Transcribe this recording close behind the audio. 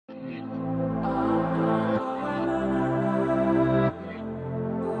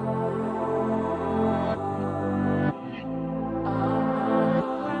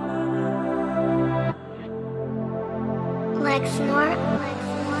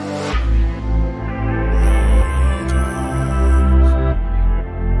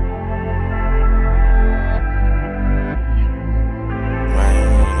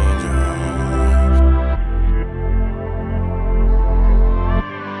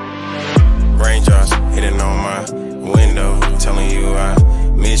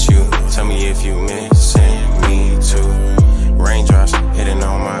miss you. Tell me if you missing me too. Raindrops hitting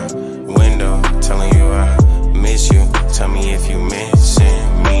on my window, telling you I miss you. Tell me if you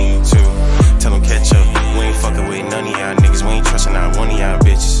missing me too. Tell them catch up, we ain't fucking with none of y'all niggas. We ain't trusting not one of y'all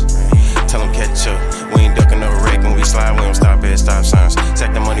bitches. Tell them catch up, we ain't ducking no wreck. When we slide, we don't stop at stop signs.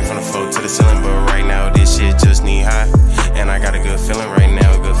 Stack the money from the floor to the ceiling, but right now this shit just need high. And I got a good feeling right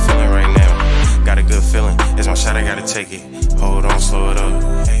now, good feeling right now. Got a good feeling, it's my shot, I gotta take it. Hold on, slow it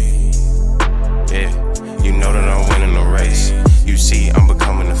up. Yeah, you know that I'm winning the race. You see, I'm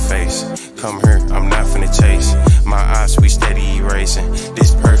becoming the face. Come here, I'm not finna chase. My eyes, we steady erasing.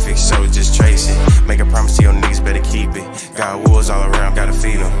 This perfect, so just trace it. Make a promise to your niggas, better keep it. Got wolves all around, gotta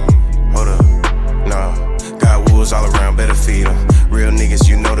feed them. Hold up, no. Got wolves all around, better feed them. Real niggas,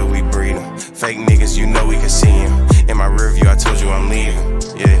 you know that we breed them. Fake niggas, you know we can see them. In my rear view, I told you I'm leaving.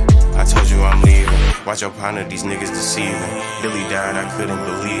 Yeah, I told you I'm leaving. Watch your partner, these niggas deceiving. Billy died, I couldn't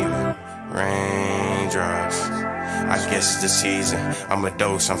believe it. Raindrops, I guess it's the season. I'm a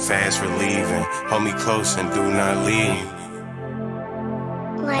dose, I'm fast relieving. Hold me close and do not leave.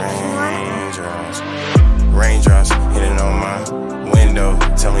 Raindrops, raindrops hitting on my window,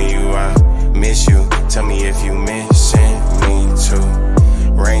 telling you I miss you. Tell me if you missing me too.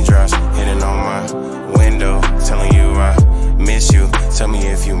 Raindrops hitting on my window, telling you I miss you. Tell me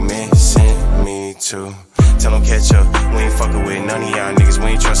if you missing me too. Tell them catch up, we ain't fucking with none of y'all niggas.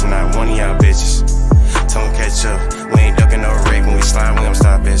 We ain't trusting not one of y'all bitches. Tell them catch up,